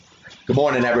Good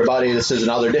morning, everybody. This is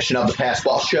another edition of the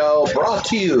Passball Show, brought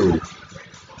to you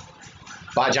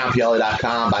by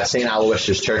JohnPielli.com, by St.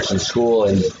 Aloysius Church and School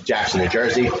in Jackson, New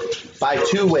Jersey, by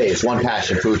Two Ways, One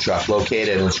Passion Food Truck,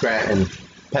 located in Scranton,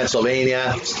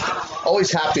 Pennsylvania.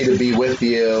 Always happy to be with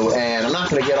you, and I'm not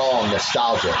going to get all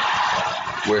nostalgic.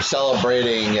 We're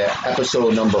celebrating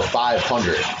episode number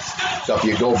 500. So if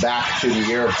you go back to the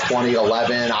year of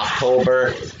 2011,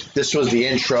 October, this was the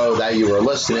intro that you were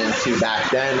listening to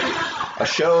back then. A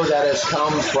show that has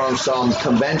come from some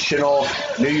conventional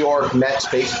New York Mets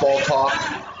baseball talk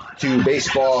to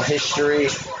baseball history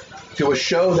to a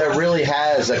show that really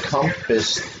has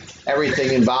encompassed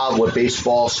everything involved with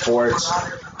baseball, sports,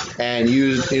 and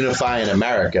unifying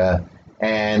America.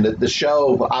 And the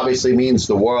show obviously means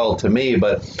the world to me,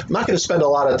 but I'm not going to spend a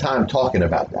lot of time talking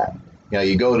about that. You know,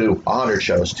 you go to 100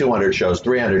 shows, 200 shows,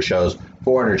 300 shows,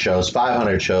 400 shows,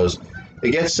 500 shows.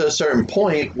 It gets to a certain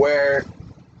point where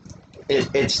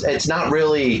it's not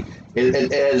really,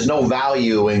 it has no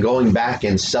value in going back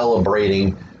and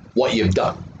celebrating what you've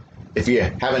done. If you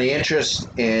have any interest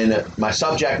in my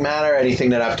subject matter,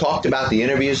 anything that I've talked about, the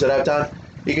interviews that I've done,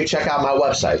 you can check out my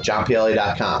website,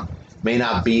 JohnPielli.com. May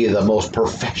not be the most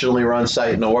professionally run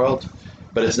site in the world,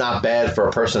 but it's not bad for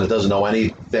a person that doesn't know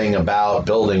anything about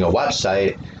building a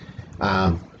website.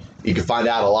 You can find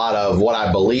out a lot of what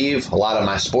I believe, a lot of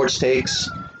my sports takes,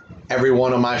 every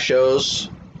one of my shows,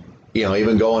 you know,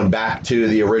 even going back to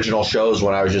the original shows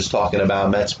when I was just talking about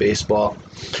Mets baseball.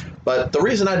 But the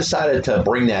reason I decided to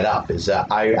bring that up is that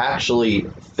I actually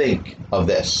think of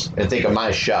this and think of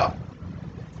my show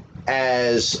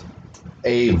as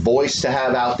a voice to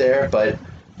have out there, but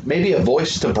maybe a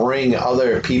voice to bring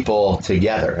other people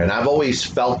together. And I've always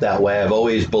felt that way. I've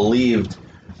always believed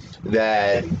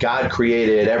that God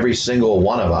created every single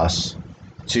one of us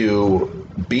to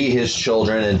be his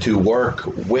children and to work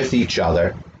with each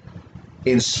other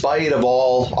in spite of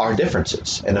all our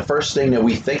differences. And the first thing that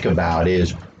we think about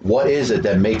is, what is it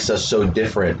that makes us so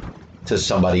different to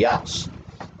somebody else?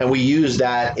 And we use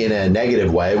that in a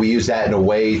negative way. We use that in a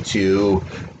way to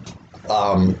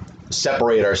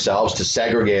separate ourselves, to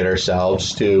segregate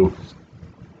ourselves, to,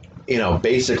 you know,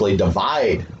 basically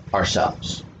divide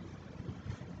ourselves.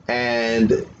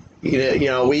 And, you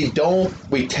know, we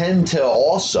tend to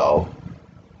also,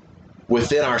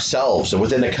 within ourselves and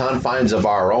within the confines of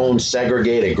our own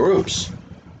segregated groups,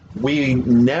 we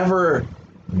never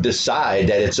decide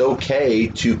that it's okay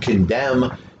to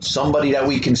condemn somebody that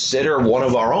we consider one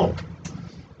of our own.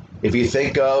 If you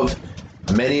think of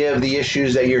many of the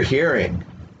issues that you're hearing,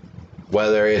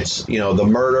 whether it's, you know, the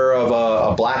murder of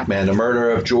a black man, the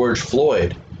murder of George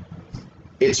Floyd,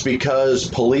 it's because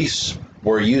police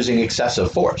were using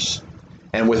excessive force.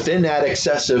 And within that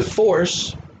excessive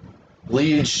force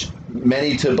leads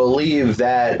many to believe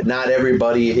that not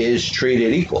everybody is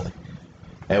treated equally.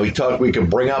 And we could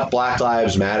bring up Black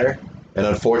Lives Matter, and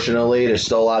unfortunately there's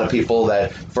still a lot of people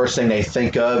that first thing they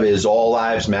think of is all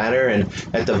lives matter, and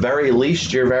at the very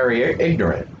least you're very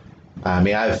ignorant. I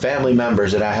mean, I have family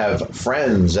members and I have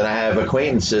friends and I have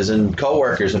acquaintances and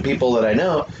coworkers and people that I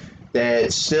know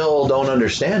that still don't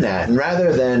understand that. And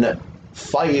rather than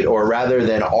fight or rather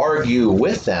than argue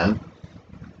with them,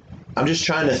 I'm just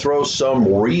trying to throw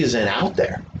some reason out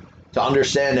there to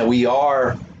understand that we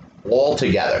are all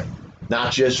together,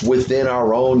 not just within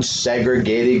our own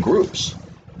segregated groups.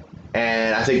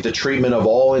 And I think the treatment of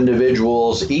all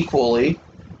individuals equally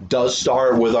does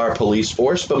start with our police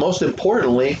force, but most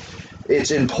importantly,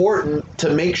 it's important to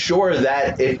make sure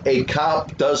that if a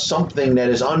cop does something that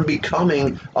is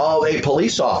unbecoming of a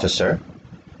police officer,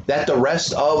 that the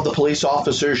rest of the police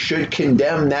officers should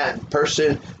condemn that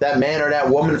person, that man or that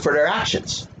woman, for their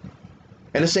actions.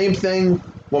 And the same thing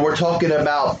when we're talking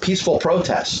about peaceful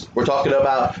protests. We're talking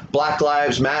about Black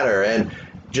Lives Matter and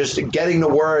just getting the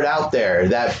word out there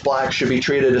that blacks should be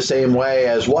treated the same way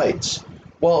as whites.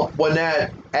 Well, when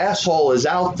that asshole is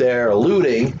out there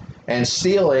looting and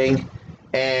stealing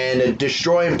and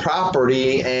destroying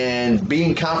property and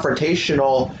being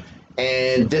confrontational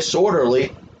and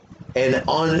disorderly and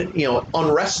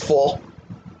unrestful,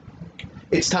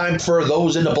 it's time for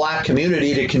those in the black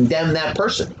community to condemn that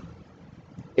person.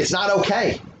 It's not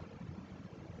okay.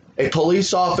 A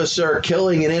police officer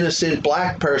killing an innocent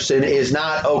black person is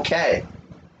not okay.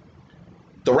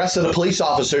 The rest of the police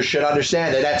officers should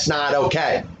understand that that's not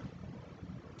okay.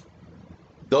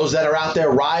 Those that are out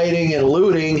there rioting and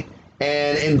looting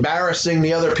and embarrassing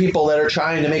the other people that are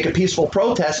trying to make a peaceful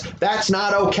protest, that's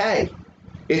not okay.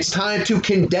 It's time to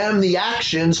condemn the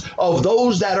actions of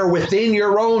those that are within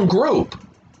your own group.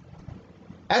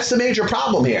 That's the major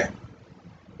problem here.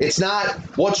 It's not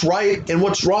what's right and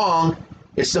what's wrong.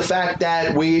 It's the fact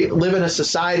that we live in a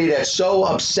society that's so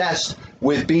obsessed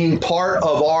with being part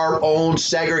of our own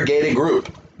segregated group.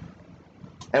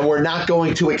 And we're not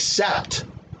going to accept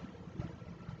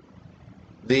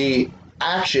the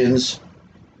actions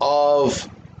of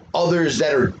others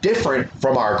that are different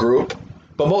from our group.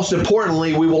 But most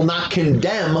importantly, we will not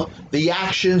condemn the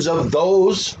actions of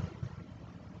those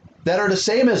that are the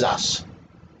same as us.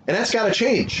 And that's got to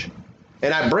change.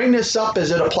 And I bring this up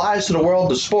as it applies to the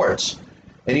world of sports.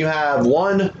 And you have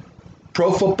one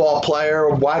pro football player,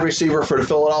 wide receiver for the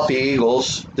Philadelphia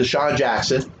Eagles, Deshaun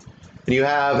Jackson, and you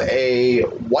have a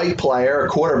white player, a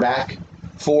quarterback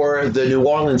for the New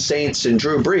Orleans Saints and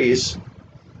Drew Brees,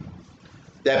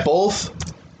 that both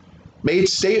made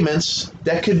statements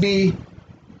that could be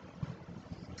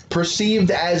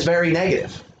perceived as very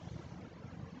negative.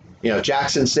 You know,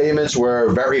 Jackson's statements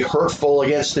were very hurtful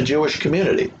against the Jewish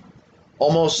community,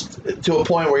 almost to a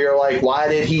point where you're like, why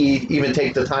did he even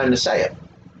take the time to say it?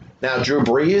 Now, Drew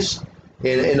Brees,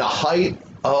 in the height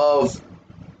of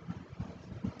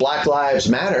Black Lives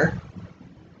Matter,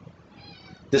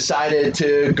 decided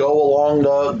to go along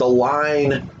the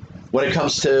line when it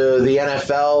comes to the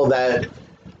NFL that,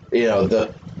 you know,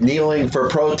 the kneeling for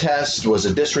protest was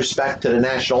a disrespect to the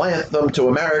national anthem, to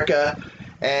America.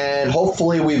 And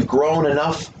hopefully we've grown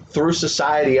enough through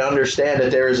society to understand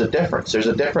that there is a difference. There's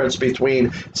a difference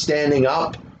between standing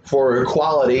up for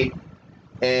equality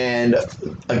and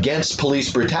against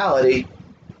police brutality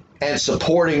and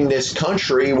supporting this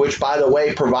country, which, by the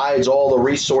way, provides all the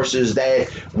resources that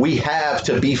we have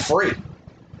to be free.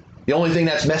 The only thing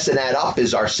that's messing that up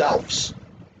is ourselves.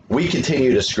 We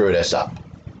continue to screw this up.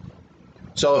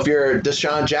 So if you're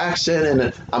Deshaun Jackson,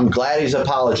 and I'm glad he's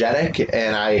apologetic,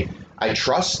 and I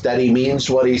trust that he means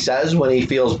what he says when he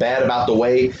feels bad about the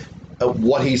way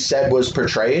what he said was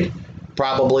portrayed.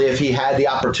 Probably if he had the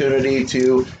opportunity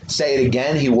to say it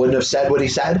again, he wouldn't have said what he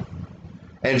said.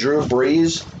 And Drew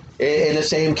Brees, in the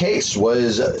same case,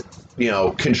 was,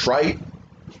 contrite,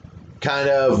 kind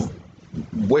of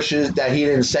wishes that he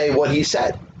didn't say what he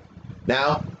said.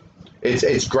 Now,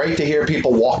 it's great to hear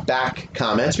people walk back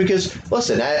comments because,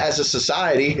 listen, as a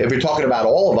society, if you're talking about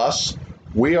all of us,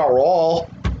 we are all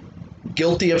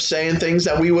guilty of saying things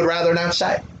that we would rather not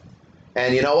say.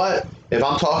 And you know what? If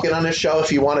I'm talking on this show,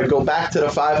 if you want to go back to the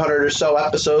 500 or so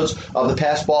episodes of the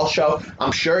Past Ball Show,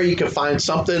 I'm sure you can find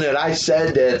something that I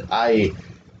said that I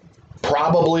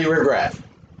probably regret.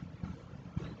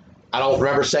 I don't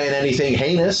remember saying anything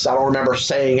heinous. I don't remember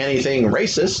saying anything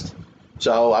racist.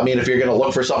 So, I mean, if you're going to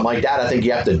look for something like that, I think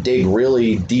you have to dig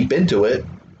really deep into it.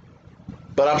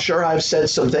 But I'm sure I've said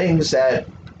some things that,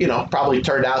 probably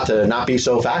turned out to not be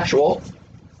so factual.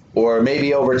 Or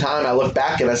maybe over time I look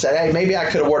back and I said, hey, maybe I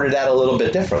could have worded that a little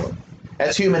bit differently.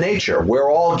 That's human nature.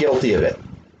 We're all guilty of it.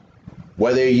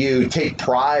 Whether you take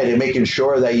pride in making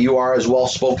sure that you are as well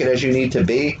spoken as you need to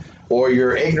be, or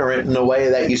you're ignorant in the way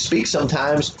that you speak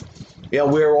sometimes,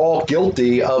 we're all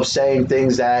guilty of saying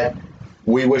things that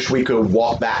we wish we could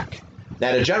walk back.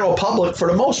 Now, the general public, for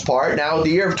the most part, now the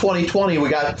year of 2020, we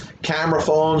got camera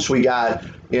phones, we got,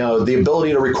 the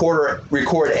ability to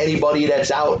record anybody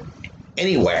that's out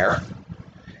anywhere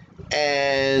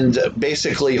and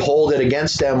basically hold it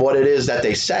against them what it is that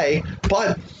they say.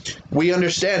 But we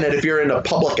understand that if you're in the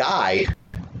public eye,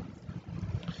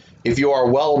 if you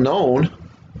are well known,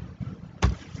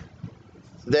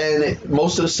 then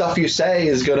most of the stuff you say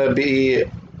is going to be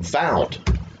found.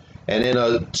 And in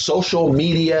a social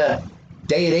media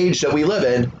day and age that we live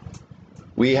in,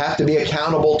 we have to be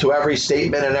accountable to every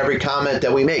statement and every comment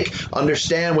that we make.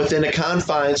 Understand within the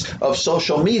confines of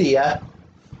social media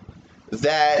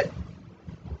that,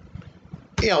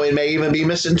 it may even be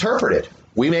misinterpreted.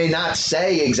 We may not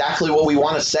say exactly what we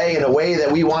want to say in a way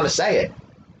that we want to say it.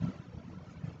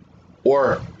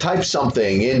 Or type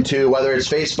something into whether it's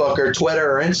Facebook or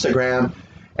Twitter or Instagram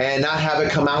and not have it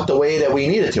come out the way that we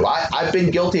need it to. I've been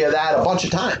guilty of that a bunch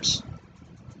of times.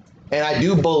 And I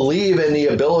do believe in the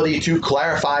ability to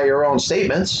clarify your own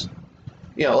statements.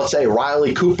 Let's say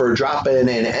Riley Cooper dropping an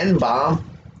N-bomb.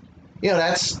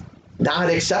 That's not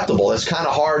acceptable. It's kind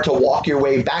of hard to walk your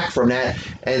way back from that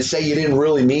and say you didn't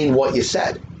really mean what you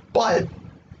said. But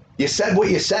you said what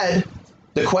you said.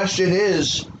 The question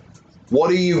is, what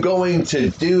are you going to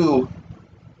do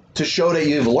to show that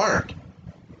you've learned?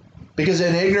 Because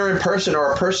an ignorant person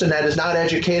or a person that is not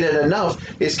educated enough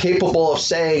is capable of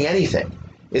saying anything.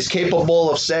 Is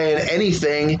capable of saying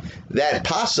anything that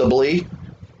possibly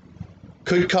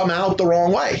could come out the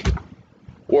wrong way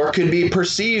or could be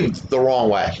perceived the wrong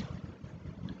way.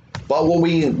 But what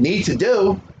we need to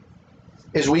do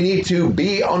is we need to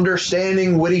be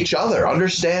understanding with each other,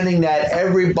 understanding that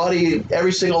everybody,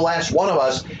 every single last one of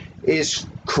us is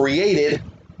created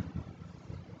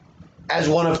as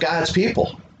one of God's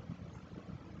people.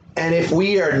 And if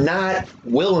we are not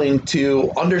willing to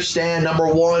understand,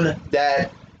 number one,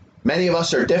 that many of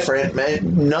us are different,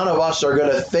 none of us are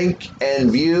going to think and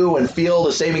view and feel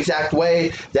the same exact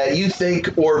way that you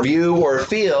think or view or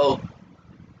feel,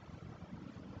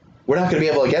 we're not going to be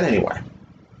able to get anywhere.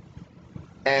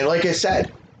 And like I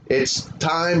said, it's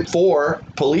time for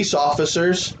police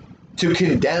officers to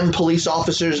condemn police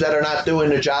officers that are not doing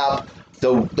the job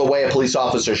the way a police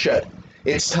officer should.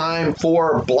 It's time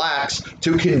for blacks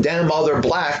to condemn other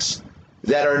blacks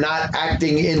that are not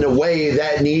acting in the way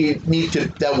that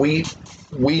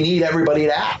we need everybody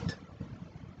to act.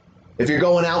 If you're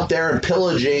going out there and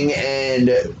pillaging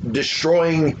and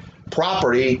destroying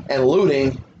property and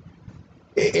looting,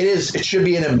 it should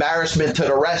be an embarrassment to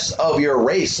the rest of your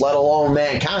race, let alone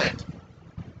mankind.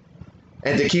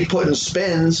 And to keep putting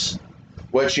spins,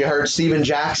 which you heard Stephen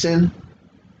Jackson,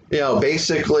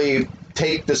 basically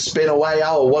take the spin away.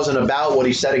 Oh, it wasn't about what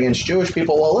he said against Jewish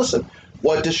people. Well, listen,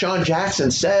 what Deshaun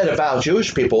Jackson said about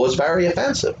Jewish people was very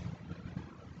offensive.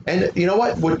 And you know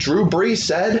what? What Drew Brees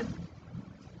said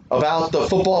about the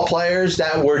football players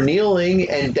that were kneeling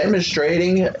and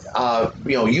demonstrating,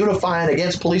 unifying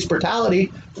against police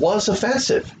brutality was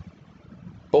offensive.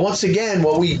 But once again,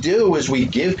 what we do is we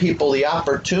give people the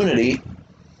opportunity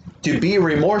to be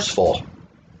remorseful,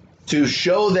 to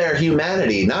show their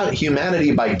humanity, not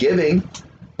humanity by giving,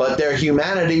 but their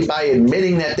humanity by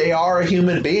admitting that they are a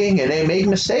human being and they make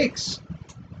mistakes.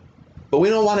 But we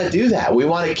don't want to do that. We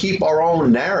want to keep our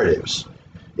own narratives.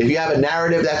 If you have a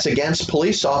narrative that's against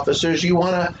police officers, you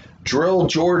want to drill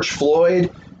George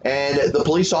Floyd and the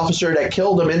police officer that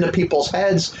killed him into people's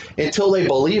heads until they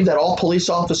believe that all police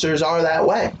officers are that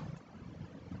way.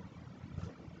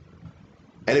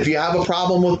 And if you have a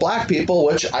problem with black people,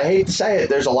 which I hate to say it,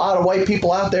 there's a lot of white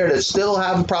people out there that still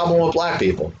have a problem with black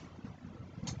people.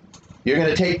 You're going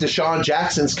to take Deshaun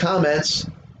Jackson's comments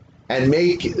and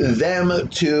make them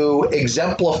to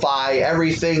exemplify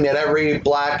everything that every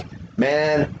black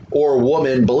man or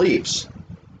woman believes.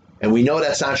 And we know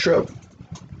that's not true.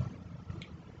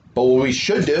 But what we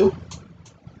should do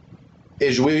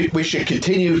is we should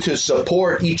continue to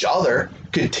support each other,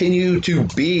 continue to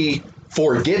be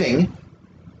forgiving,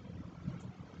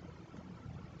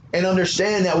 and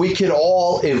understand that we can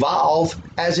all evolve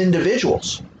as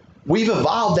individuals. We've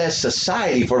evolved as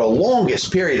society for the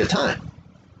longest period of time.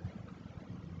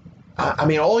 I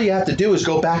mean, all you have to do is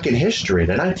go back in history,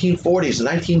 the 1940s, the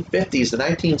 1950s, the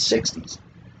 1960s.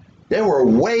 There were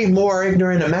way more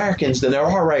ignorant Americans than there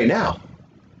are right now.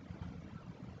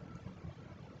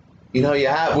 We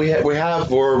talk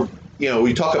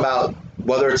about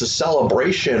whether it's a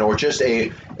celebration or just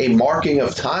a marking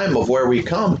of time of where we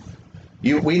come.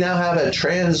 We now have a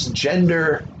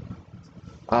transgender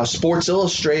Sports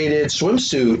Illustrated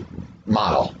swimsuit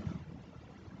model.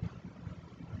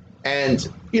 And,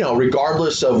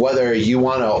 regardless of whether you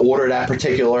want to order that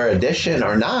particular edition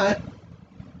or not,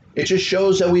 it just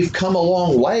shows that we've come a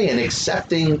long way in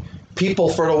accepting people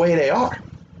for the way they are.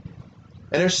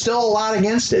 And there's still a lot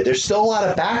against it. There's still a lot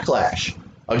of backlash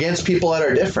against people that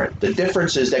are different. The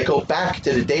differences that go back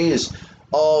to the days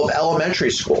of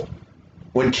elementary school,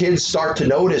 when kids start to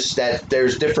notice that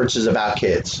there's differences about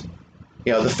kids.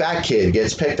 The fat kid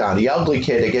gets picked on, the ugly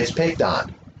kid that gets picked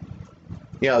on.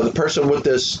 The person with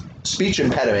this speech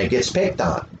impediment gets picked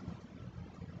on.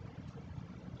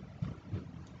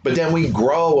 But then we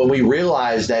grow and we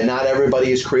realize that not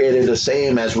everybody is created the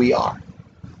same as we are.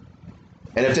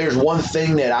 And if there's one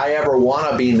thing that I ever want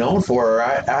to be known for,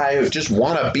 I just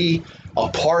want to be a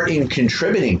part in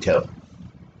contributing to.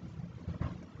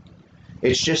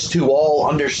 It's just to all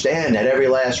understand that every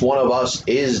last one of us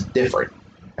is different.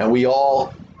 And we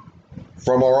all,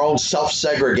 from our own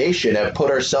self-segregation, have put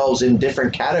ourselves in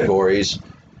different categories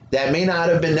that may not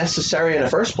have been necessary in the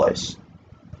first place.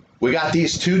 We got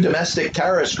these two domestic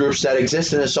terrorist groups that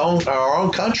exist in our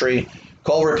own country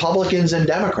called Republicans and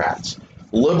Democrats,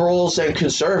 liberals and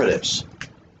conservatives.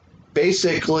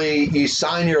 Basically, you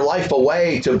sign your life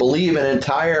away to believe an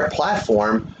entire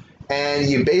platform, and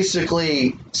you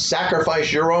basically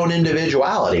sacrifice your own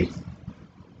individuality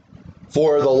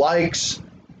for the likes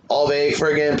of a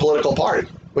friggin' political party,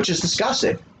 which is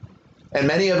disgusting. And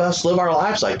many of us live our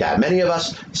lives like that. Many of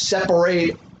us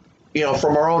separate,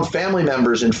 from our own family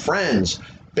members and friends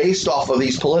based off of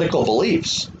these political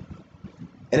beliefs.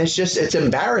 And it's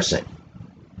embarrassing.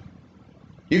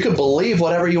 You can believe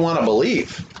whatever you want to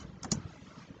believe.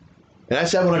 And I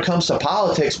said when it comes to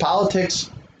politics,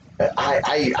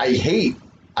 I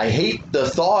hate the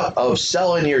thought of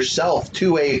selling yourself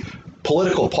to a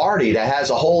political party that has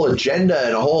a whole agenda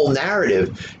and a whole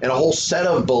narrative and a whole set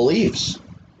of beliefs.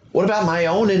 What about my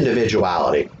own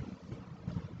individuality?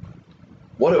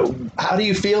 How do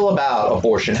you feel about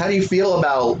abortion? How do you feel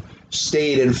about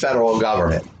state and federal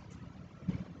government?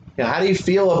 How do you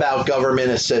feel about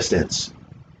government assistance?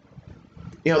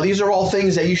 These are all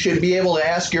things that you should be able to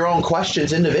ask your own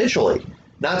questions individually.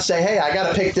 Not say, hey, I got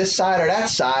to pick this side or that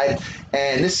side,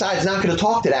 and this side's not going to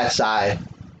talk to that side.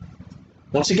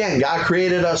 Once again, God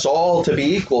created us all to be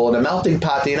equal. In a melting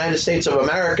pot, the United States of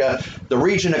America, the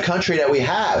region of country that we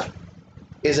have,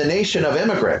 is a nation of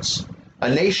immigrants, a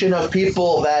nation of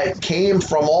people that came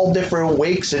from all different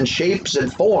wakes and shapes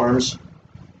and forms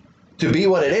to be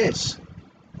what it is.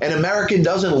 An American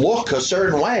doesn't look a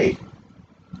certain way.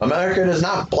 American is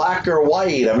not black or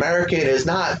white. American is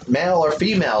not male or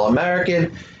female.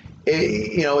 American,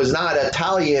 is not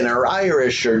Italian or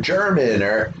Irish or German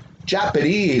or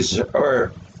Japanese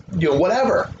or,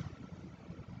 whatever.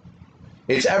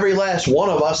 It's every last one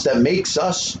of us that makes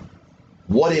us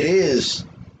what it is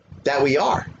that we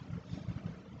are.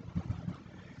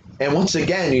 And once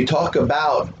again, you talk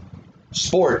about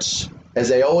sports as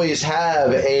they always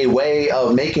have a way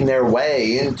of making their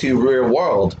way into real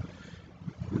world.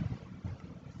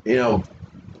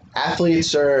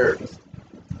 Athletes are,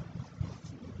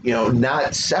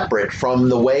 not separate from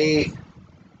the way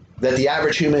that the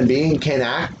average human being can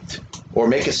act or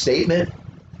make a statement.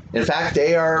 In fact,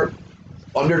 they are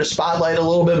under the spotlight a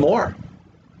little bit more.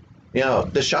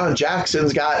 Deshaun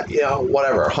Jackson's got,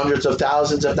 hundreds of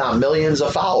thousands, if not millions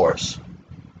of followers.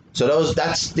 So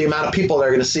that's the amount of people that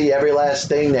are going to see every last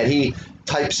thing that he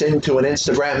types into an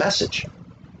Instagram message.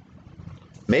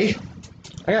 Me?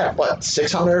 I got,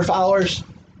 600 followers?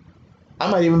 I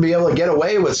might even be able to get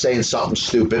away with saying something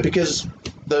stupid because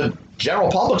the general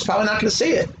public's probably not going to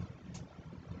see it.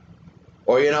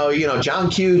 Or, John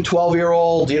Q,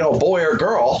 12-year-old, boy or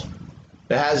girl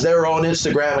that has their own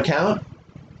Instagram account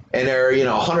and they're,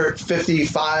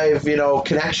 155,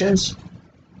 connections.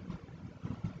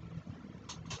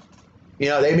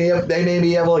 They may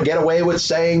be able to get away with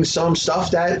saying some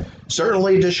stuff that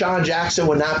certainly Deshaun Jackson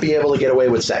would not be able to get away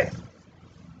with saying.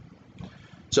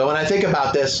 So when I think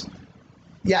about this,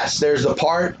 yes, there's the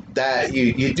part that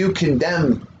you do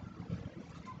condemn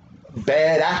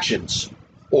bad actions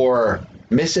or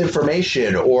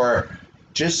misinformation or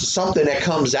just something that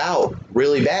comes out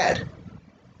really bad.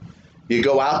 You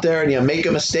go out there and you make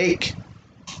a mistake,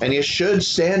 and you should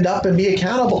stand up and be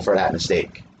accountable for that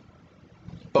mistake.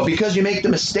 But because you make the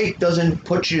mistake doesn't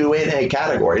put you in a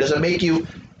category. It doesn't make you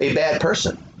a bad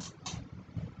person.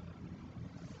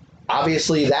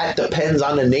 Obviously, that depends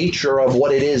on the nature of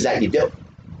what it is that you do.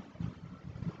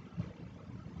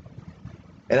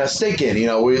 And I was thinking,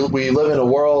 we live in a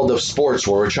world of sports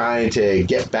where we're trying to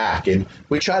get back, and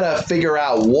we try to figure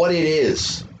out what it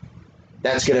is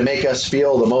that's going to make us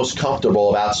feel the most comfortable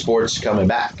about sports coming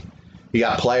back. You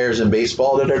got players in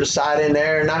baseball that are deciding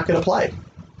they're not going to play.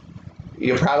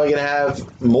 You're probably going to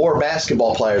have more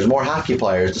basketball players, more hockey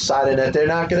players deciding that they're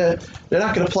not going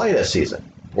to play this season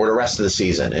or the rest of the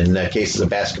season in the cases of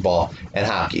basketball and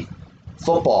hockey.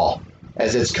 Football,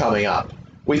 as it's coming up.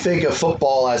 We think of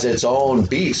football as its own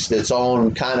beast, its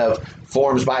own kind of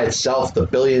forms by itself, the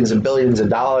billions and billions of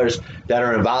dollars that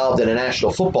are involved in a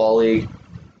National Football League.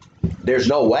 There's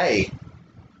no way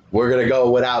we're going to go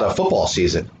without a football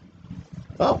season.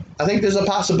 Well, I think there's a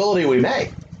possibility we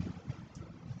may.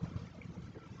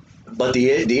 But the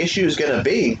issue is going to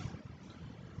be,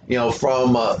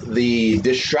 from the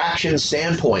distraction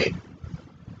standpoint,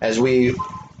 as we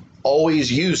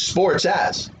always use sports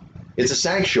as. It's a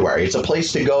sanctuary. It's a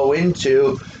place to go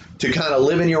into to kind of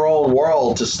live in your own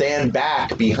world, to stand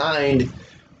back behind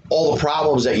all the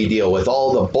problems that you deal with,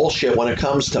 all the bullshit when it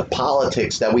comes to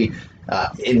politics that we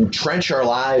entrench our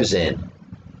lives in.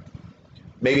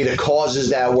 Maybe the causes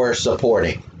that we're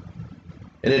supporting.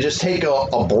 And to just take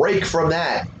a break from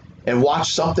that and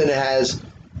watch something that has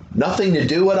nothing to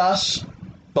do with us,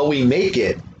 but we make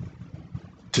it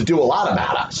to do a lot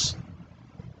about us.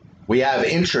 We have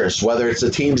interests, whether it's the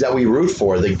teams that we root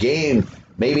for, the game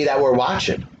maybe that we're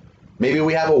watching. Maybe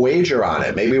we have a wager on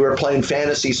it. Maybe we're playing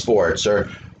fantasy sports, or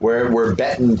we're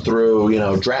betting through,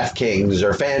 DraftKings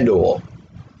or FanDuel.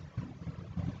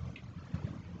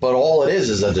 But all it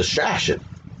is a distraction.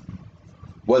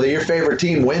 Whether your favorite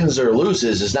team wins or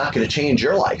loses is not going to change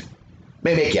your life.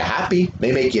 May make you happy,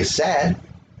 may make you sad,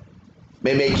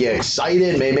 may make you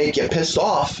excited, may make you pissed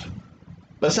off,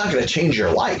 but it's not going to change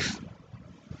your life.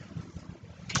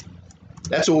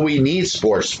 That's what we need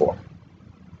sports for.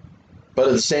 But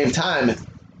at the same time,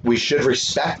 we should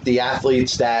respect the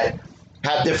athletes that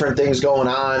have different things going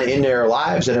on in their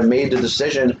lives and have made the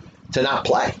decision to not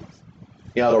play.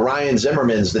 You know, the Ryan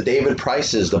Zimmermans, the David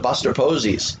Prices, the Buster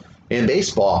Posies in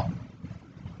baseball.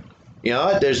 You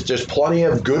know, there's plenty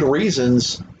of good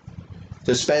reasons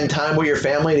to spend time with your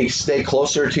family, to stay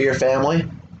closer to your family.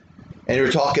 And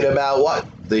you're talking about what?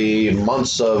 The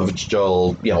months of,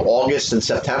 August and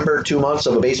September, 2 months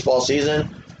of a baseball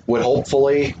season with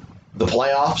hopefully the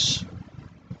playoffs,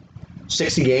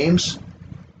 60 games.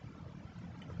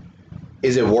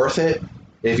 Is it worth it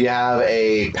if you have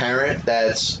a parent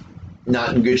that's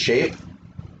not in good shape?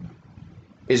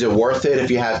 Is it worth it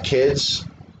if you have kids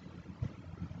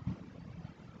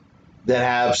that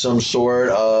have some sort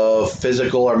of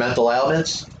physical or mental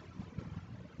ailments?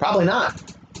 Probably not.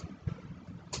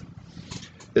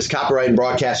 This copyright and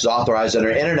broadcast is authorized under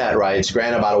internet rights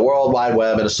granted by the World Wide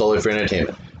Web and is solely for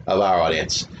entertainment of our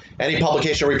audience. Any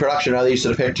publication, reproduction, or other use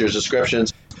of the pictures,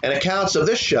 descriptions, and accounts of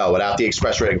this show without the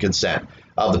express written consent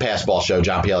of the Passball Show,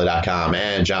 JohnPielli.com,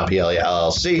 and John Pielli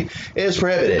LLC is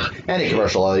prohibited. Any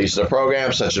commercial other use of the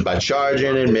program, such as by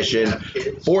charging admission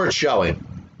for its showing,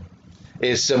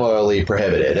 is similarly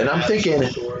prohibited. And I'm thinking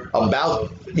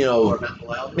about,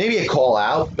 maybe a call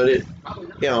out, but if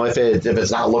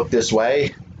it's not looked this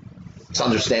way, it's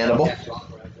understandable.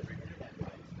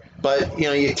 But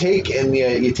you take a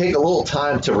little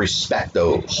time to respect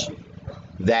those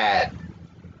that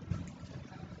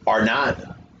are not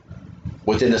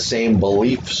within the same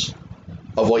beliefs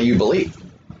of what you believe.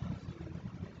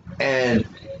 And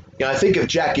I think of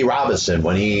Jackie Robinson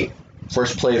when he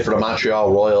first played for the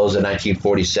Montreal Royals in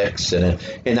 1946, and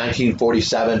in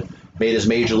 1947 made his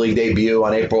major league debut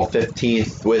on April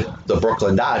 15th with the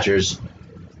Brooklyn Dodgers.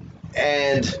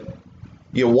 And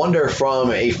you wonder from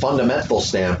a fundamental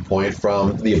standpoint,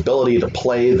 from the ability to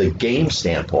play the game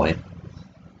standpoint,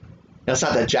 it's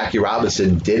not that Jackie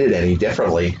Robinson did it any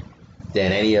differently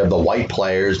than any of the white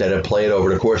players that have played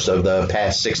over the course of the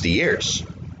past 60 years.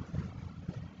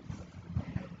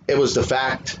 It was the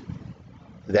fact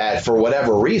that for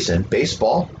whatever reason,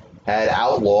 baseball had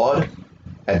outlawed,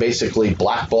 had basically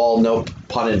blackballed, no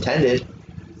pun intended,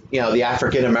 the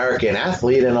African American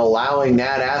athlete, and allowing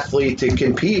that athlete to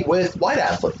compete with white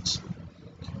athletes.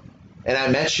 And I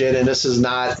mentioned, and this is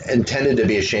not intended to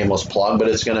be a shameless plug, but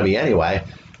it's going to be anyway,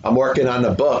 I'm working on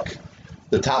the book,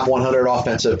 The Top 100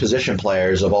 Offensive Position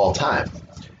Players of All Time.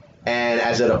 And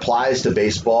as it applies to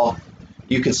baseball,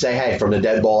 you could say, hey, from the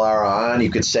dead ball era on, you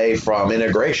could say from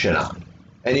integration on.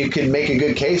 And you can make a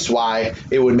good case why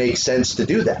it would make sense to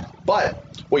do that. But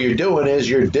what you're doing is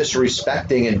you're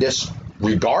disrespecting and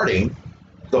disregarding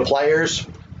the players,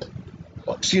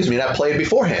 that played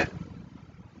beforehand.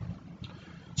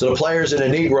 So the players in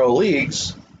the Negro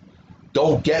Leagues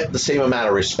don't get the same amount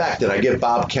of respect. And I give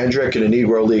Bob Kendrick and the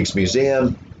Negro Leagues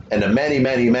Museum and the many,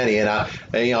 many, many. And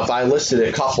if I listed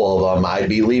a couple of them, I'd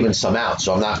be leaving some out.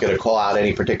 So I'm not going to call out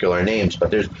any particular names.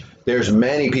 But there's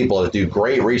many people that do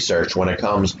great research when it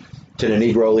comes to the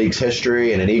Negro Leagues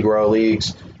history and the Negro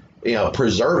Leagues,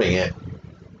 preserving it.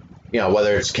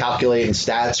 Whether it's calculating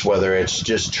stats, whether it's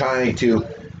just trying to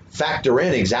factor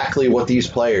in exactly what these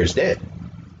players did.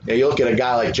 You look at a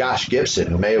guy like Josh Gibson,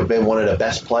 who may have been one of the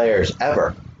best players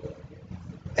ever,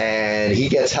 and he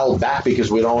gets held back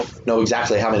because we don't know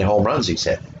exactly how many home runs he's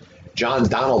hit. John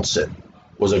Donaldson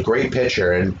was a great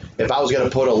pitcher, and if I was going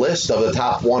to put a list of the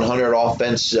top 100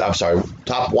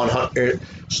 top 100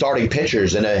 starting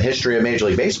pitchers in the history of Major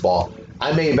League Baseball,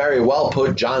 I may very well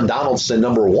put John Donaldson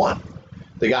number one.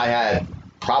 The guy had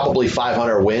probably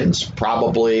 500 wins,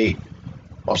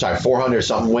 400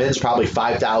 something wins, probably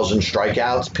 5,000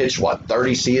 strikeouts, pitched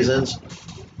 30 seasons,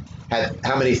 had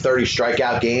how many 30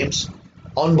 strikeout games?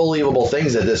 Unbelievable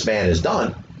things that this man has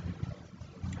done.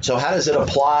 So how does it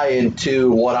apply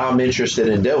into what I'm interested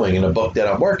in doing in a book that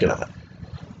I'm working on?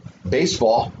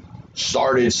 Baseball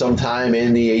started sometime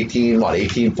in the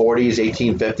 1840s,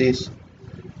 1850s,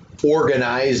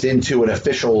 organized into an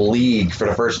official league for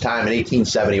the first time in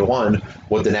 1871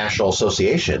 with the National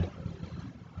Association.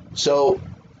 So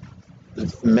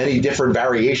many different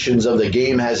variations of the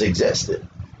game has existed,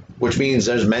 which means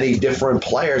there's many different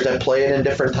players that play it in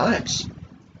different times.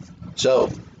 So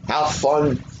how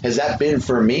fun has that been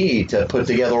for me to put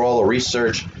together all the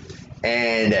research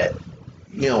and,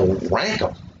 rank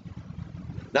them?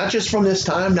 Not just from this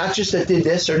time, not just that did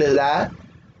this or did that.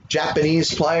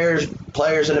 Japanese players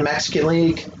in the Mexican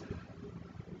League.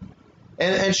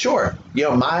 And sure,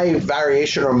 my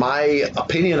variation or my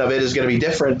opinion of it is going to be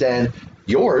different than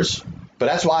yours. But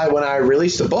that's why when I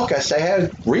release the book, I say, hey,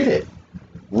 read it.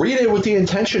 Read it with the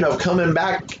intention of coming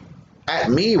back at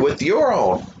me with your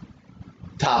own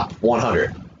top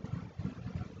 100.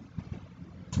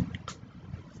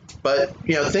 But,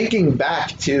 thinking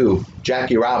back to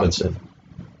Jackie Robinson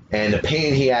and the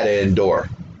pain he had to endure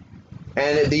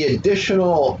and the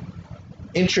additional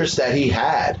interest that he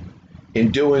had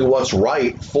in doing what's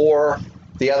right for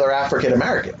the other African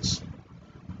Americans.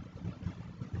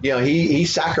 He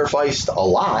sacrificed a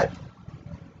lot.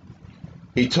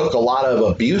 He took a lot of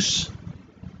abuse.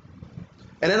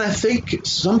 And then I think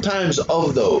sometimes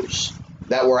of those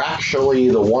that were actually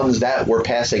the ones that were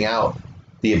passing out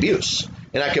the abuse.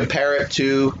 And I compare it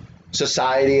to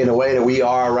society in a way that we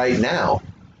are right now.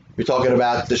 You're talking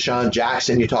about Deshaun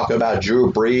Jackson. You talk about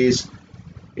Drew Brees.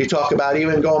 You talk about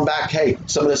even going back,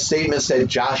 some of the statements that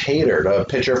Josh Hader, the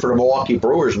pitcher for the Milwaukee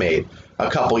Brewers, made a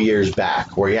couple years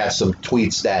back, where he had some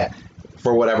tweets that,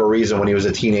 for whatever reason, when he was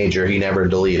a teenager, he never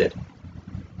deleted.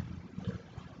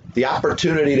 The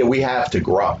opportunity that we have to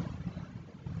grow.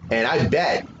 And I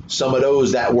bet some of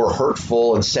those that were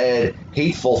hurtful and said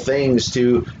hateful things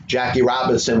to Jackie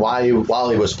Robinson while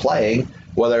he was playing,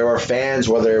 whether they were fans,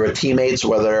 whether they were teammates,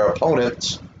 whether they were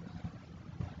opponents,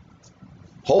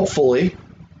 hopefully,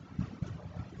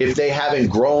 if they haven't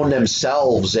grown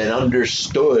themselves and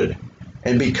understood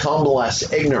and become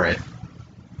less ignorant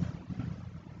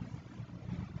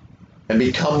and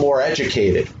become more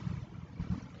educated,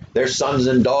 their sons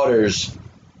and daughters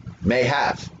may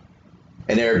have,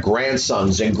 and their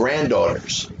grandsons and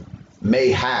granddaughters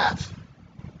may have.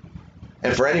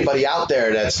 And for anybody out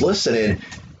there that's listening,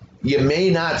 you may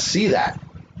not see that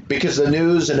because the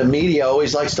news and the media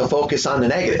always likes to focus on the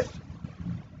negative.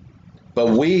 But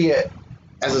we,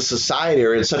 as a society,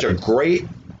 are in such a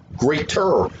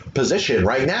greater position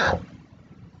right now.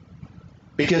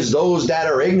 Because those that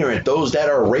are ignorant, those that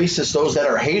are racist, those that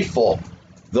are hateful,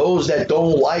 those that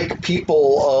don't like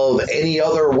people of any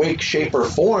other way, shape, or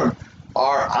form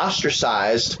are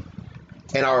ostracized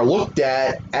and are looked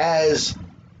at as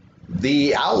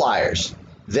the outliers.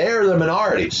 They're the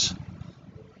minorities.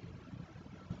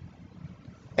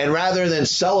 And rather than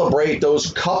celebrate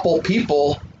those couple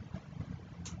people,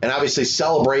 and obviously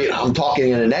celebrate, I'm talking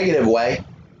in a negative way,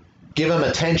 give them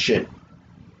attention,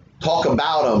 talk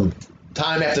about them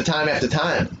time after time after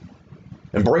time,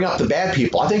 and bring up the bad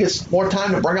people. I think it's more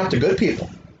time to bring up the good people.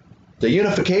 The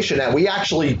unification that we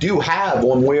actually do have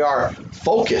when we are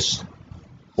focused,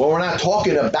 when we're not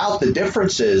talking about the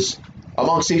differences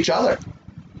amongst each other.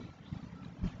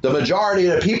 The majority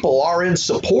of the people are in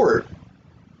support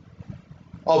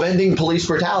of ending police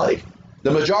brutality.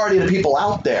 The majority of the people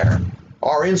out there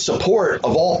are in support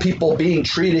of all people being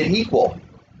treated equal.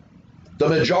 The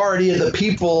majority of the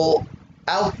people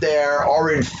out there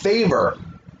are in favor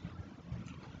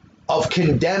of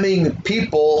condemning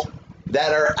people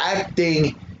that are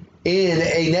acting in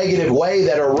a negative way,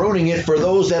 that are ruining it for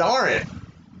those that aren't.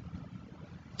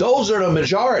 Those are the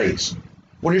majorities.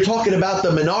 When you're talking about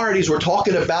the minorities, we're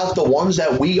talking about the ones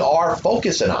that we are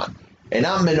focusing on. And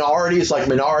not minorities like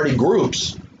minority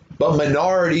groups, but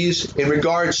minorities in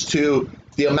regards to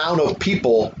the amount of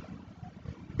people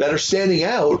that are standing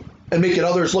out and making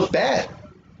others look bad.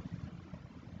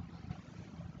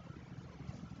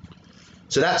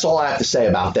 So that's all I have to say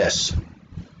about this.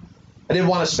 I did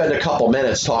want to spend a couple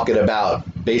minutes talking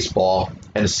about baseball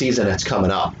and the season that's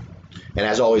coming up. And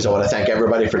as always, I want to thank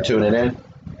everybody for tuning in.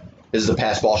 This is the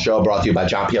Passball Show, brought to you by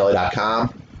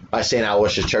JohnPielli.com, by St.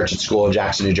 Aloysius Church and School in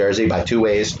Jackson, New Jersey, by Two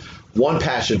Ways, One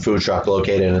Passion Food Truck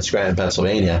located in Scranton,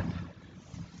 Pennsylvania.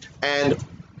 And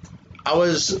I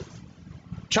was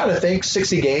trying to think,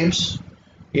 60 games,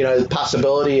 the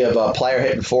possibility of a player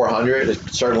hitting 400, it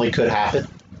certainly could happen.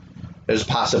 There's a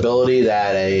possibility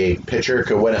that a pitcher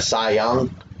could win a Cy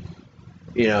Young,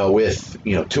 with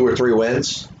 2 or 3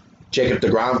 wins. Jacob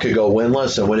deGrom could go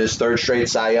winless and win his 3rd straight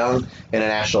Cy Young in the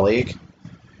National League.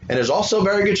 And there's also a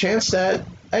very good chance that,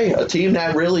 a team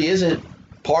that really isn't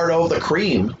part of the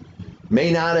cream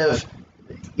may not have,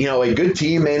 a good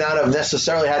team may not have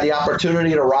necessarily had the opportunity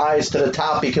to rise to the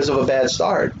top because of a bad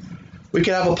start. We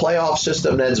could have a playoff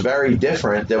system that's very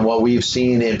different than what we've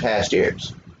seen in past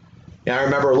years. I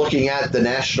remember looking at the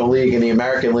National League and the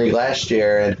American League last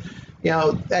year, and,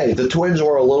 the Twins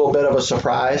were a little bit of a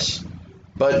surprise,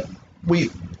 but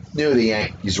we knew the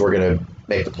Yankees were going to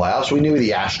make the playoffs. We knew the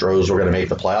Astros were going to make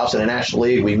the playoffs. In the National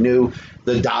League, we knew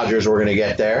the Dodgers were going to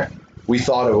get there. We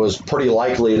thought it was pretty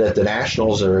likely that the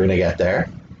Nationals were going to get there.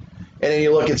 And then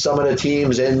you look at some of the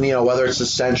teams in, whether it's the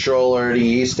Central or the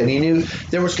East, and you knew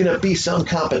there was going to be some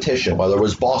competition, whether it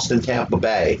was Boston, Tampa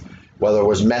Bay, whether it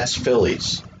was Mets,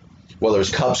 Phillies, whether it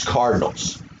was Cubs,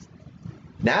 Cardinals.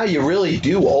 Now you really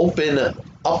do open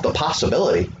up the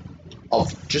possibility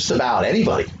of just about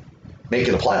anybody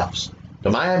making the playoffs. The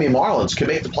Miami Marlins could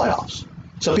make the playoffs.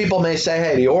 Some people may say,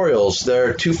 hey, the Orioles,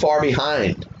 they're too far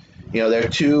behind. They're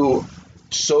too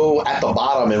so at the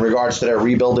bottom in regards to their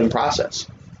rebuilding process.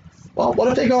 Well, what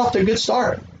if they go off to a good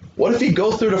start? What if you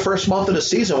go through the first month of the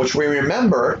season, which we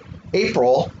remember,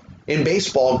 April in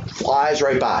baseball flies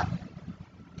right by.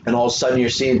 And all of a sudden you're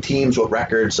seeing teams with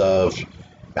records of,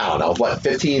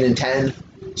 15 and 10,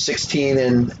 16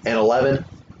 and 11.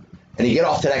 And you get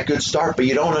off to that good start, but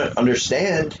you don't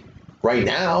understand right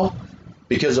now,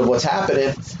 because of what's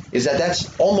happening, is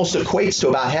that's almost equates to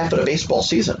about half of the baseball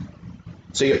season.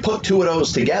 So you put two of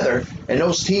those together, and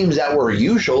those teams that were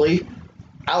usually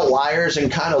outliers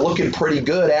and kind of looking pretty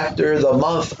good after the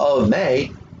month of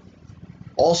May,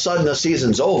 all of a sudden the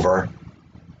season's over,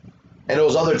 and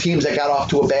those other teams that got off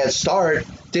to a bad start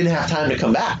didn't have time to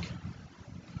come back.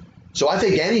 So I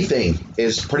think anything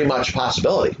is pretty much a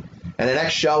possibility. And the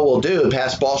next show we'll do, the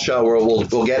Pass Ball Show, where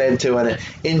we'll get into an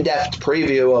in-depth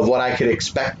preview of what I could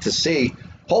expect to see,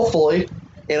 hopefully,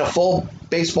 in a full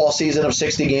baseball season of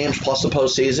 60 games plus the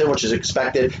postseason, which is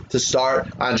expected to start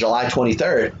on July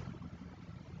 23rd.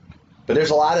 But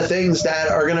there's a lot of things that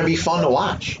are going to be fun to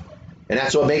watch. And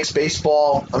that's what makes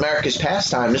baseball America's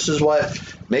pastime. This is what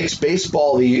makes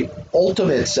baseball the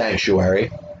ultimate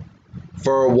sanctuary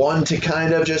for one to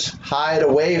kind of just hide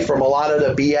away from a lot of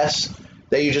the BS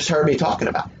that you just heard me talking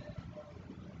about.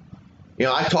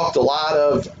 I talked a lot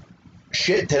of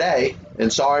shit today,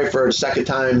 and sorry for the second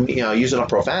time, using a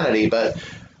profanity, but,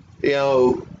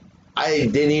 I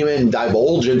didn't even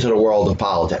divulge into the world of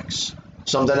politics,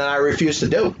 something that I refuse to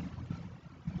do.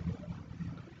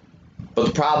 But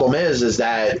the problem is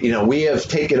that, we have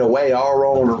taken away our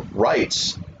own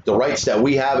rights, the rights that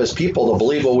we have as people to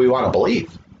believe what we want to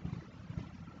believe.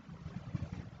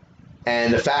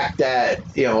 And the fact that,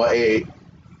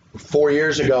 4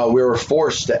 years ago, we were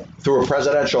forced through a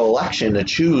presidential election to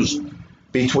choose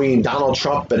between Donald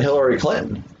Trump and Hillary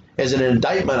Clinton is an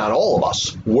indictment on all of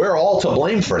us. We're all to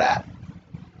blame for that.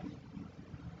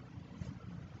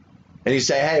 And you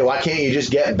say, hey, why can't you just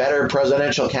get better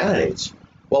presidential candidates?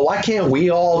 Well, why can't we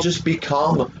all just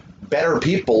become better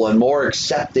people and more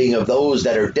accepting of those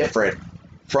that are different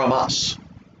from us?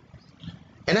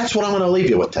 And that's what I'm going to leave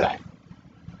you with today.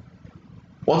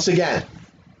 Once again,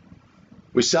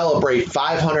 we celebrate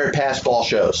 500 Pass Ball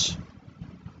shows.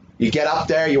 You get up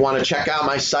there, you want to check out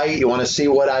my site, you want to see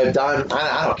what I've done,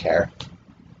 I don't care.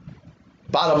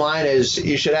 Bottom line is,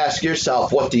 you should ask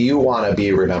yourself, what do you want to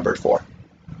be remembered for?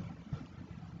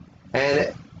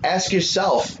 And ask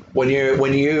yourself, when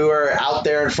you are out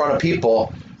there in front of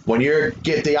people, when you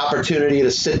get the opportunity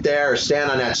to sit there or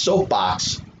stand on that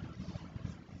soapbox,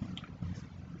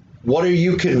 what are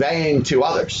you conveying to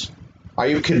others? Are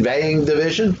you conveying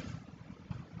division?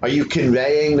 Are you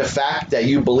conveying the fact that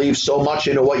you believe so much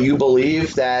into what you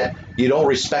believe that you don't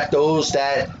respect those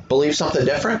that believe something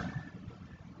different?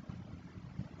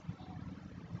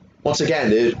 Once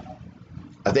again, dude,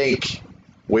 I think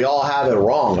we all have it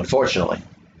wrong, unfortunately.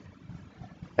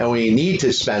 And we need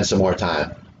to spend some more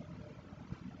time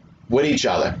with each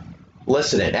other,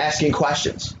 listening, asking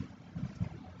questions.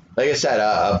 Like I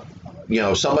said,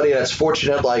 somebody that's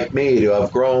fortunate like me to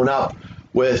have grown up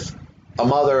with a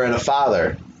mother and a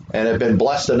father, and have been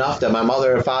blessed enough that my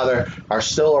mother and father are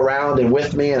still around and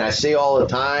with me, and I see all the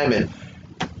time, and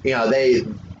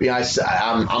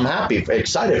I'm happy,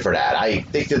 excited for that. I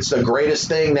think it's the greatest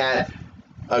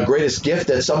gift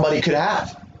that somebody could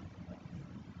have.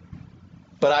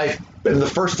 But I've been the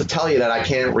first to tell you that I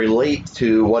can't relate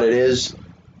to what it is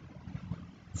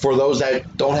for those that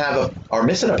are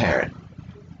missing a parent.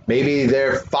 Maybe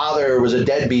their father was a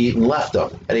deadbeat and left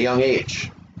them at a young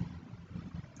age.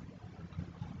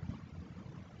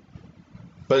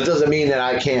 But it doesn't mean that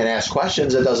I can't ask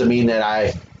questions. It doesn't mean that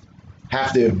I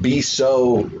have to be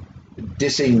so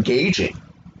disengaging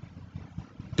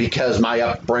because my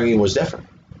upbringing was different.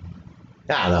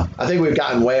 I don't know. I think we've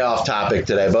gotten way off topic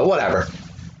today, but whatever.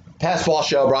 Pass Ball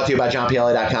Show brought to you by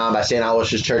JohnPielli.com, by St.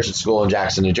 Aloysius Church and School in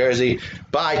Jackson, New Jersey,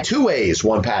 by Two Ways,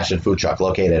 One Passion Food Truck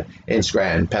located in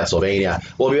Scranton, Pennsylvania.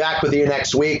 We'll be back with you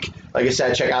next week. Like I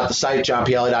said, check out the site,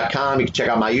 JohnPielli.com. You can check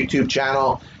out my YouTube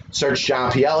channel, search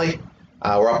John Pielli.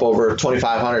 We're up over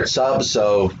 2,500 subs,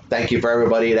 so thank you for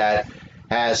everybody that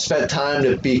has spent time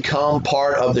to become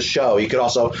part of the show. You can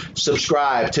also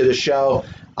subscribe to the show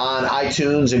on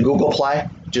iTunes and Google Play.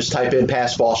 Just type in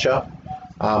Pass Ball Show.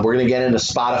 We're going to get into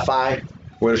Spotify.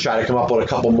 We're going to try to come up with a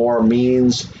couple more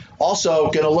means. Also,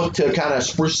 going to look to kind of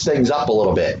spruce things up a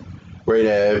little bit. We're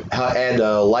going to add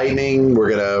lighting. We're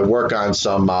going to work on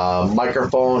some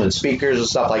microphone and speakers and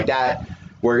stuff like that.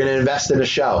 We're going to invest in the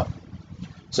show.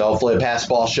 So hopefully the Pass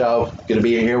Ball Show going to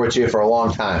be here with you for a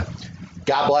long time.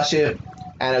 God bless you.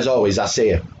 And as always, I'll see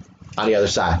you on the other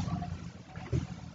side.